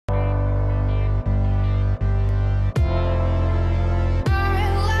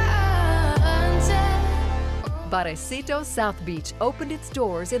Barrezito South Beach opened its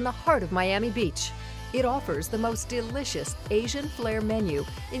doors in the heart of Miami Beach. It offers the most delicious Asian flair menu,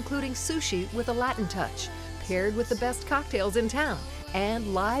 including sushi with a Latin touch, paired with the best cocktails in town,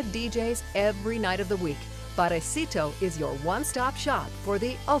 and live DJs every night of the week. Barrezito is your one-stop shop for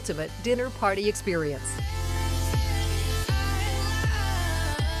the ultimate dinner party experience.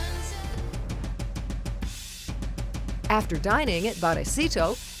 After dining at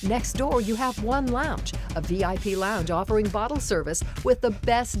Barrezito, next door you have One Lounge, a VIP lounge offering bottle service with the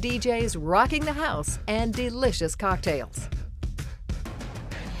best DJs rocking the house and delicious cocktails.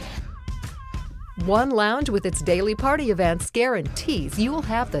 One Lounge with its daily party events guarantees you'll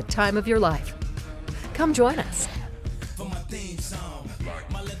have the time of your life. Come join us